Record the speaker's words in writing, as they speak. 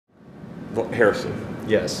Harrison.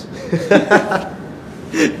 Yes.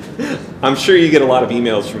 I'm sure you get a lot of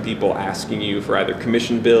emails from people asking you for either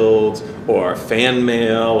commission builds or fan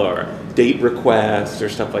mail or date requests or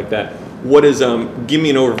stuff like that. What is give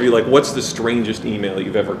me an overview, like what's the strangest email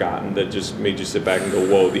you've ever gotten that just made you sit back and go,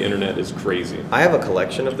 whoa, the internet is crazy? I have a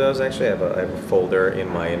collection of those actually. I have a folder in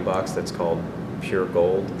my inbox that's called Pure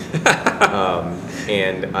Gold.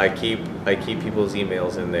 And I keep people's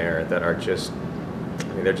emails in there that are just, I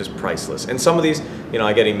mean, they're just priceless. And some of these, you know,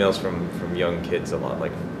 I get emails from young kids a lot,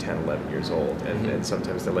 like 10, 11 years old, and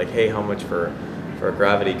sometimes they're like, hey, how much for a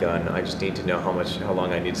gravity gun? I just need to know how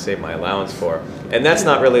long I need to save my allowance for. And that's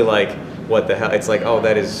not really like, what the hell? It's like, oh,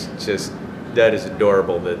 that is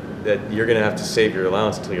adorable that you're gonna have to save your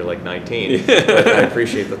allowance until you're like 19. But I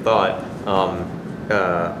appreciate the thought.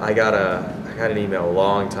 I got an email a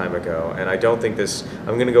long time ago, and I don't think this,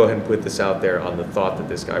 I'm going to go ahead and put this out there on the thought that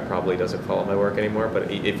this guy probably doesn't follow my work anymore,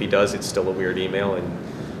 but if he does, it's still a weird email, and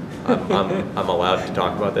I'm allowed to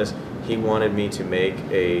talk about this. He wanted me to make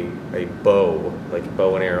a bow, like a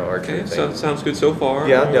bow and arrow archery thing. So, sounds good so far.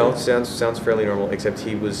 Yeah, no, sounds fairly normal, except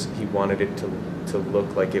he wanted it to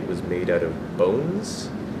look like it was made out of bones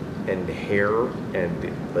and hair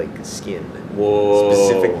and like skin. Whoa.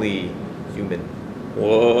 Specifically human.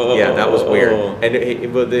 Whoa. Yeah, that was weird. And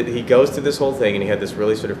he goes through this whole thing, and he had this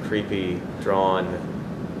really sort of creepy drawn.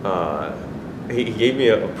 He gave me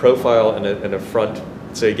a profile and a front.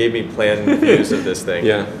 So he gave me plan views of this thing,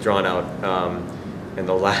 yeah, drawn out. And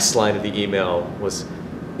the last line of the email was,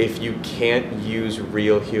 "If you can't use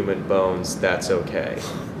real human bones, that's okay."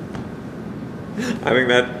 I think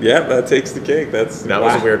that takes the cake. That was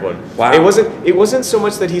a weird one. Wow. It wasn't so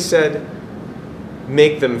much that he said,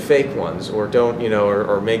 make them fake ones, or don't,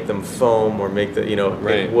 or make them foam, or make the,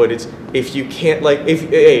 right. wood. It's if you can't, like,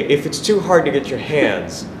 if it's too hard to get your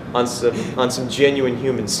hands on some genuine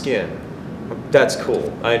human skin, that's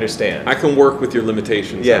cool. I understand. I can work with your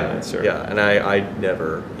limitations. Yeah, on that, sir. Yeah, and I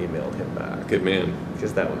never emailed him back. Good man.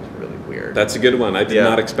 Because that was really weird. That's a good one. I did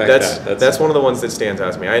not expect that. That's one of the ones that stands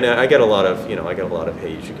out to me. I get a lot of,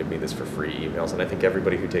 hey, you should give me this for free emails, and I think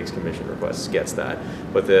everybody who takes commission requests gets that.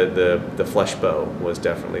 But the flesh bow was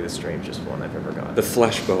definitely the strangest one I've ever gotten. The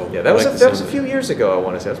flesh bow. Yeah, that was a few years ago, I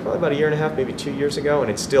want to say. It was probably about a year and a half, maybe 2 years ago, and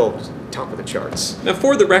it's still top of the charts. Now,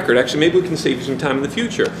 for the record, actually, maybe we can save you some time in the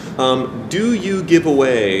future. Do you give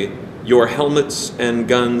away your helmets and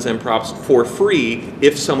guns and props for free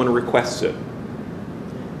if someone requests it?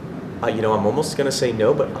 I'm almost going to say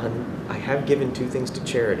no, but I have given 2 things to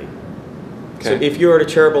charity. Okay. So if you're at a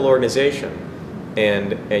charitable organization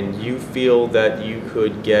and you feel that you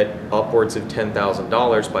could get upwards of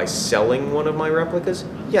 $10,000 by selling one of my replicas,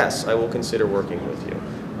 yes, I will consider working with you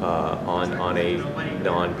on a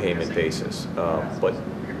non-payment basis. But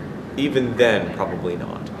even then, probably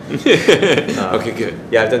not. Okay, good.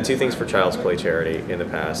 Yeah, I've done 2 things for Child's Play charity in the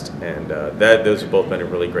past, and those have both been a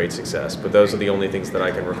really great success. But those are the only things that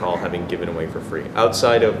I can recall having given away for free,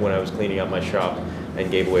 outside of when I was cleaning out my shop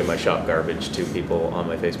and gave away my shop garbage to people on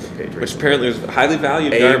my Facebook page recently. Which apparently was highly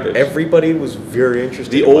valued garbage. Everybody was very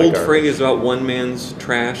interested The in my old garbage. phrase about one man's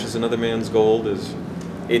trash is another man's gold is...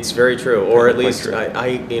 It's very true, or at least, true.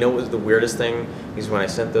 what was the weirdest thing is when I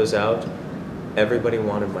sent those out, everybody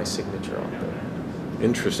wanted my signature on them.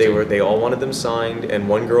 Interesting. They all wanted them signed, and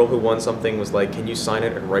one girl who won something was like, "Can you sign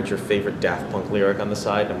it and write your favorite Daft Punk lyric on the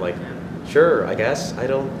side?" And I'm like, "Sure, I guess.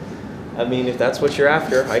 I mean, if that's what you're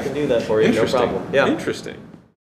after, I can do that for you, no problem." Yeah. Interesting.